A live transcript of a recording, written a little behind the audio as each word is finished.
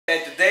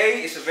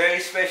is a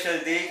very special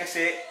day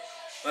kasi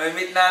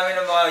may-meet namin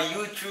ng mga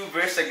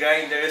YouTubers sa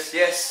Grinders.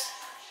 Yes,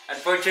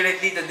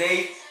 unfortunately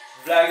today,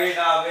 vlogger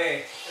na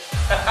kami.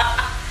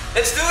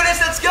 Let's do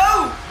this! Let's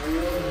go!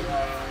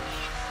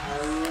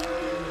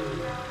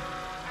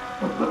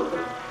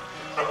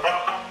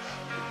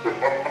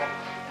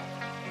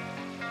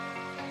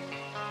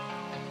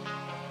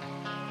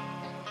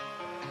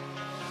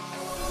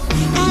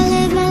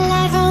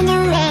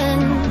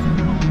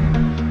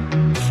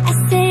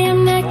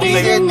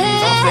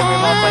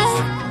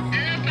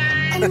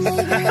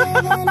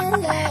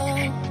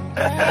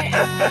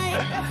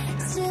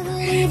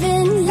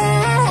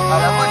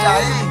 Alam mo,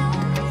 Chie.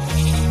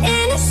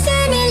 In a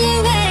similar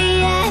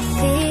way, I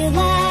feel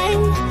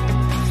I'm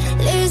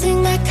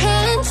losing my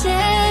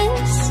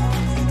conscience.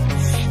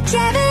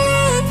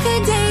 Traveling for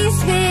days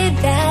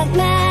without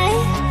my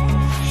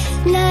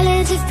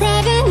knowledge of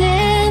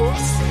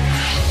provenance.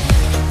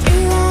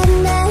 Throughout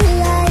my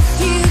life,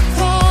 you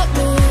called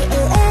me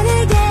a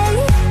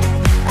renegade.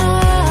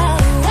 Oh,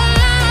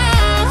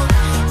 wow.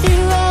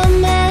 Through all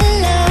my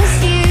lows,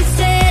 you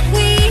said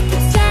we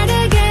could start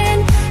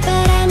again,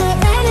 but I'm a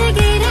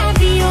renegade of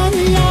your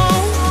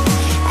love.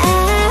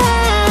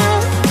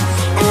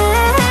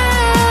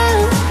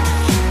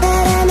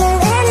 But I'm a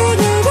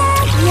renegade of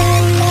your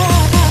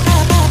love.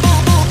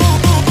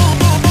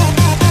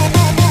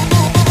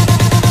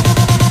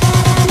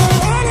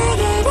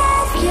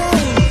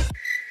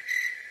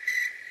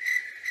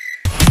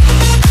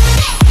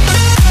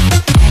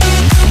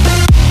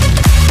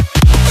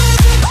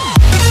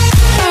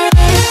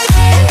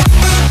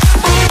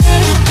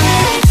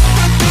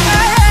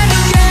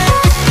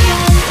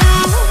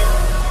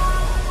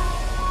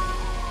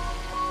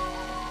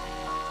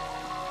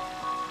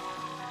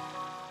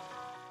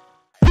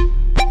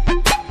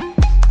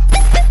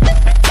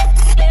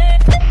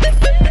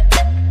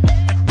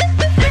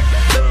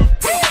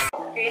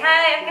 Okay,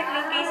 hi, I'm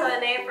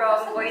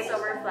from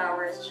Voiceover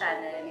Flowers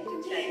channel,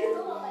 YouTube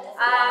channel.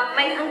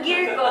 Ang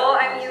gear ko,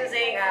 I'm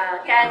using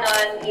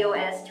Canon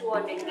EOS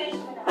 200D.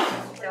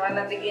 So I'm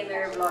a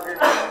beginner vlogger.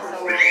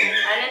 So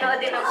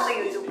nanonood din ako sa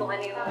YouTube kung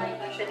ano yung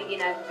usually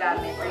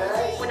ginagamit.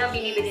 Unang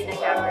binibili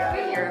ng camera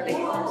when you're a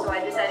beginner. So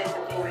I decided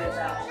to go with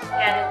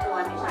Canon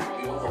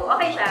 200D. So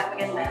okay siya,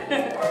 maganda.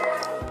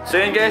 So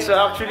yun guys, so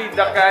actually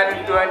the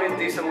Canon 200D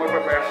is a more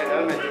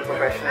professional, medyo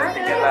professional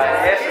tingnan.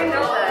 Yes,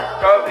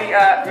 probably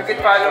you can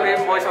follow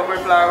him,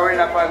 Voiceover Flower,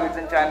 napagod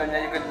sa channel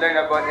niya. You can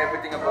learn about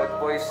everything about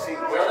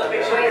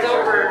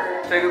voiceover.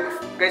 So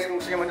guys,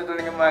 kung gusto niyo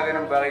matutunan yung mga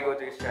ganun bagay, go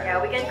to his channel.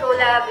 Yeah, we can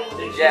collab in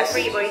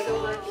free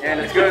voiceover. Yeah,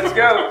 let's go, let's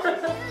go!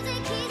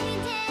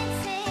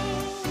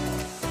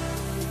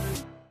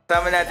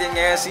 Kasama natin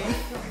ngayon si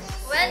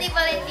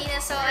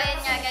Wendyvalentina. So ayun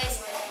nga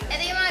guys,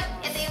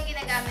 ito yung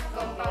ginagamit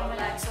kong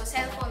pang-vlog. So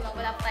cellphone lang,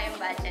 wala pa tayong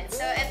budget.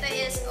 So ito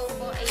is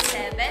Oppo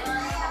A7.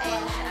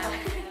 Ayan siya.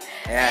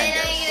 Ayan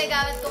lang yung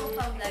ginagamit kong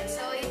pang-vlog.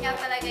 So yun nga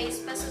pala guys,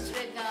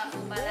 pasubscribe nga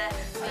ako pala.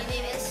 My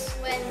name is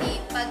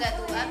Wendy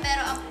Pagatua.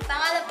 Pero ang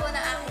pangalan po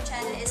ng aking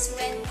channel is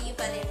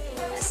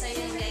Wendyvalentina. So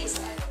yun guys,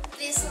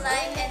 please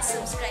like and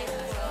subscribe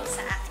po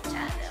sa aking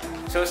channel.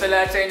 So sa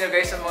lahat sa inyo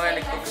guys, sa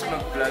mga nag-gusto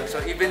mag-vlog, so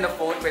even the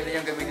phone, pwede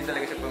nyo gamitin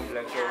talaga sa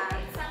pang-vlog. So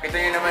kita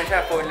nyo naman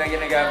siya, phone lang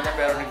ginagamit niya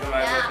pero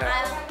nag-gumagawa siya.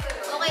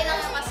 Okay lang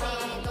yun kasi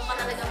doon ka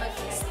talaga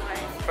mag-start.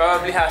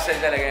 Probably hassle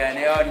talaga yan.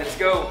 Ayun, let's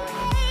go!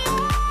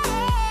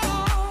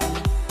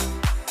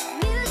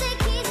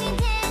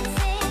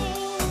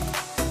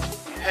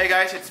 Hey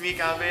guys, it's me,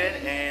 Calvin,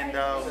 and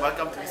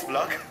welcome to this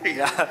vlog.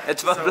 Yeah,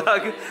 it's my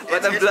vlog,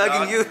 but I'm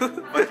vlogging you.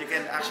 But you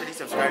can actually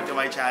subscribe to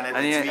my channel. It's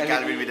me,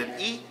 Calvin, with an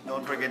E.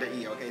 Don't forget the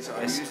E, okay? So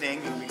I'm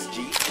using Lumix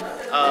G.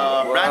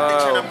 Brand din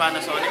siya ng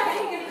Panasonic.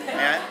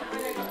 Ayan.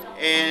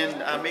 And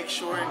make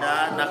sure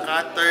na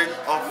naka-turn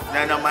off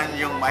na naman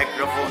yung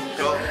microphone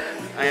ko.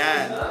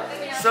 Ayan.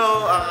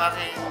 So, ang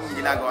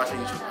aking ginagawa sa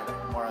YouTube,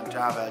 more on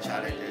travel,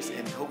 challenges,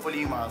 and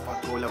hopefully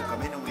makapag-collab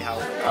kami nung we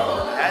have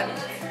travel. And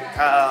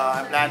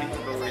I'm planning to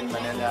go in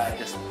Manila,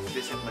 just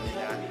visit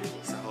Manila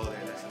sa whole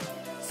area.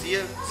 See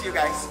you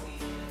guys!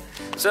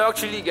 So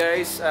actually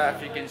guys, if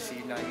you can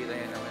see, nakikita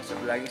nyo naman sa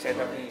vlogging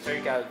setup ni Sir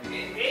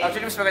Calvin.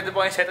 Actually, mas maganda po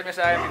yung setup niya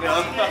sa akin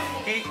because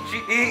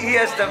he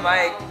has the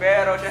mic.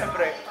 Pero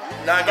syempre,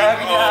 lagi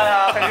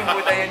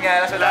nakakalimutan yun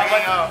nga. So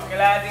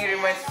kailangan din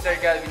i-remind si Sir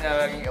Calvin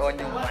na laging on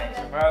yung mic.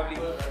 So probably,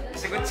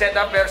 it's a good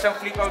setup pero siyang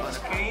flip out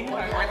screen.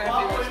 Nakikita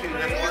yung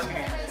flip out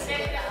screen.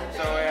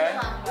 So ayan.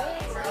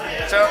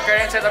 So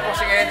current setup ko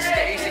ngayon is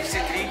the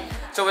A63.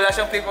 So wala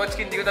siyang flip out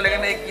screen, hindi ko talaga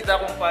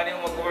nakikita kung paano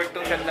yung mag-work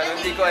tong shot na doon.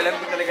 Hindi ko alam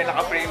kung talaga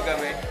naka-frame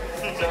kami.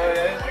 So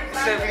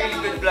it's a really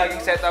good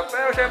vlogging setup.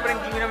 Pero syempre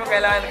hindi mo naman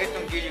kailangan agad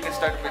itong gear. You can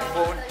start with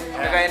phone.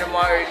 Nagaya ng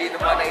mga early,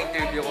 ng mga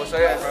na-interview ko. So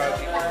yan,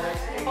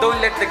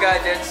 don't let the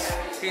gadgets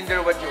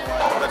hinder what you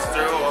want. That's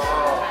true.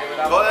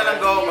 Go na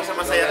lang go, basta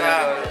masaya ka.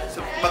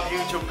 So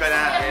mag-YouTube ka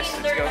na. Yes,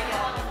 let's go.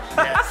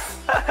 Yes.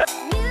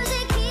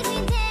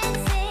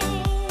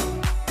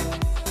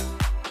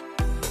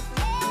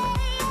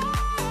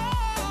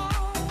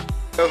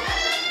 Hello!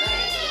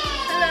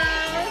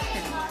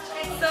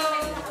 So,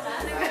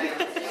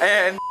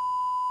 and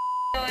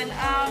Yun,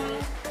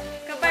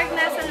 kapag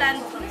nasa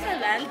land,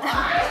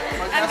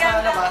 Pag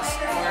nasa labas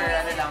or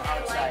ano lang,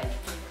 outside,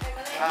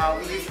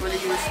 we usually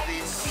use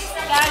this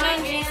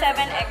Canon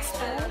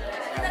G7X2.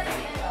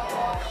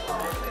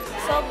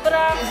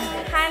 Sobrang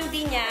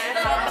handy niya,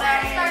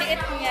 sobrang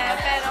liit niya,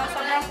 pero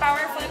sobrang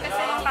powerful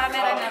kasi yung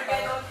camera na to.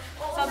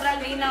 Sobrang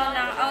linaw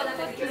ng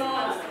output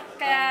mo.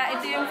 Kaya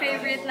ito yung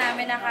favorite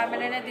namin na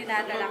camera na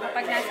dinadala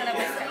kapag nasa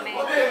labas kami.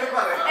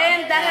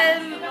 And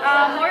dahil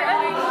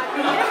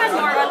hindi naman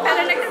more on,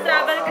 pero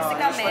nag-travel kasi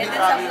kami dun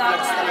sa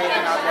vlogs talaga yung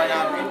ginagawa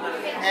namin.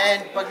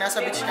 And pag nasa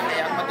beach kami,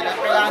 ang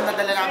kailangan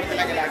madala namin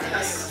talaga lagi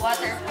is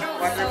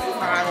waterproof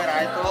na camera.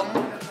 Itong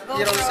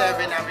Hero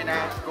 7 namin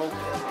na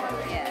GoPro.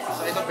 Yes.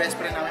 So ito best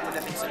friend namin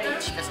pagdating sa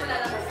beach kasi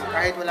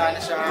kahit wala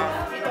na siya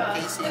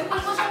casing,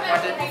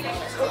 waterproof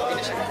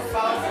na siya.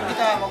 So hindi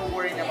ka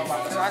mag-worry na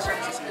mapapasa siya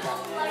kasi sila.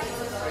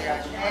 So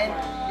yeah. And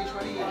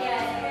usually,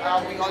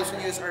 we also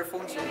use our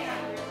phones.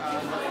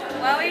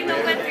 Huawei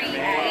Nova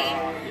 3i.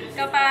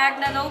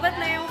 Kapag na-lowbat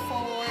na yung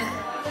phone,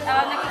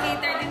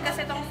 nag-cater din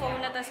kasi itong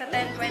phone na to sa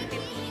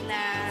 1020p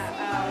na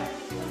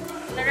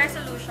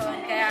resolution.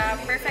 Kaya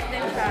perfect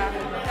din siya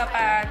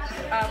kapag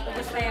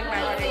ubos na yung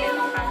battery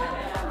nitong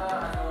camera.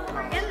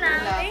 Yan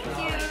lang. Thank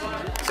you!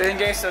 So yun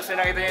guys, so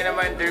nakita nyo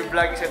naman, their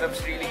vlogging setup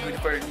is really good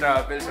for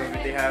travel. So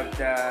they have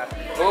the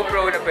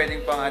GoPro na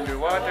pwedeng pang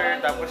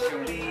underwater, tapos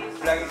yung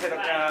vlogging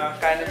setup na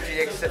Canon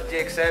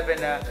GX7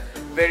 na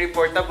very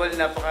portable,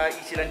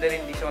 napaka-easy lang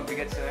din, hindi siya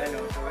mabigat sa ano.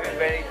 So yun,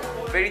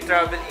 very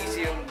travel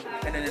easy yung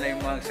ano nila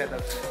yung mga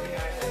setups.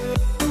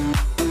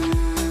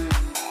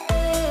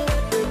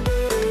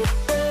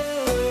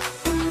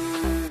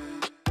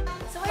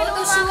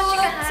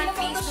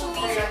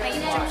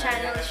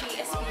 Channel na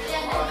Chie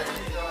Espiritu.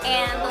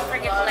 And don't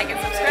forget to like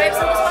and subscribe.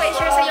 So gusto ko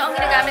i-share sa inyo ang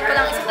ginagamit ko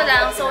lang is ito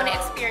lang, Sony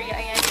Xperia.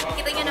 Ayan.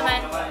 Kita nyo naman,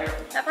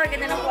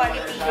 napakaganda ng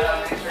quality.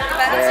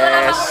 Diba? So wala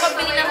pa akong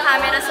pabili ng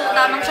camera, so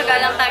tamang tsaga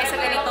lang tayo sa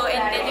ganito.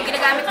 And then yung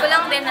ginagamit ko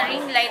lang din na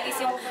ring light is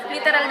yung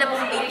literal na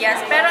bombillas.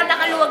 Pero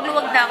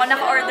nakaluwag-luwag na ako,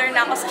 naka-order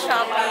na ako sa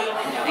Shopee.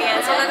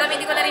 Ayan. So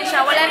gagamitin ko na rin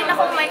siya. Wala rin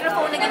akong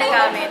microphone na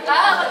ginagamit.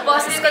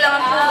 Boses ko lang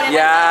ang pupunan.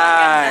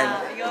 Yan!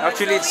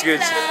 Actually, it's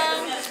good.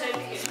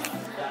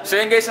 So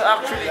yun guys,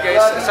 actually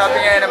guys,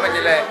 sabi nga naman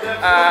nila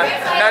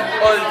not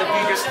all the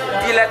videos,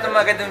 hindi lahat ng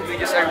magandang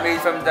videos are made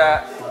from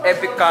the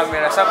epic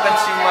camera. Sometimes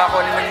yung mga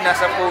kung ano naman yung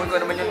nasa phone,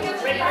 kung ano naman yung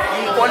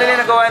kung ano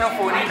yung nagawa ng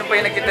phone, yun pa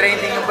yung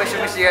nag-trending, yung pa yung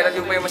sumisigat at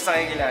yung pa yung mas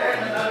nakikilala.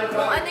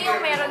 Kung ano yung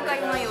meron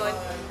kayo ngayon,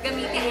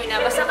 gamitin nyo na.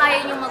 Basta kaya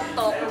nyo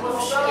mag-talk,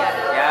 push yan.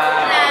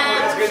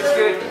 Yeah, it's good, it's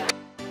good.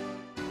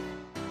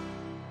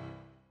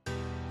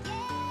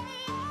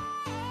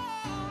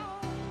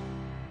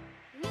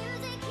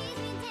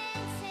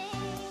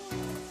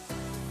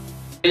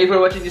 Thank you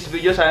for watching this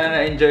video. Sana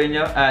na-enjoy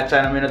nyo at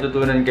sana may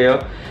natutunan kayo.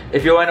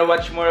 If you wanna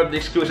watch more of the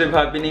exclusive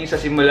happenings sa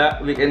simula,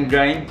 weekend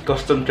grind,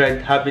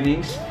 CustomThread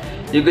happenings,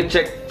 you could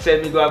check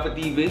Semi-Guapo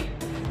TV.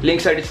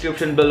 Links are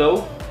description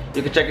below.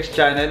 You can check his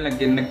channel.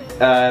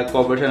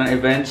 Nag-cover siya ng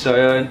events. So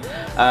yun,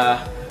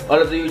 all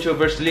of the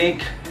YouTubers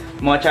link,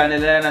 mga channel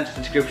na nasa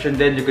description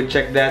din. You could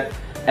check that.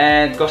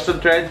 And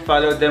CustomThread,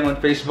 follow them on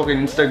Facebook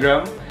and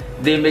Instagram.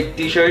 They make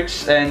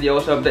t-shirts and they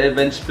also have the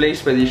events place.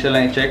 Pwede siya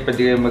lang i-check.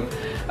 Pwede kayo mag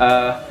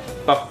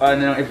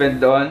ng event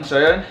doon. So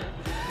yun.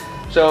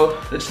 So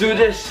let's do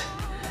this.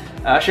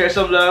 Share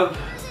some love.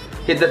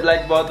 Hit that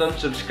like button.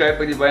 Subscribe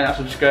pag di pa yan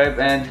nakasubscribe.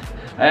 And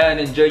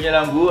ayan, enjoy nyo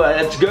lang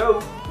buhay. Let's go!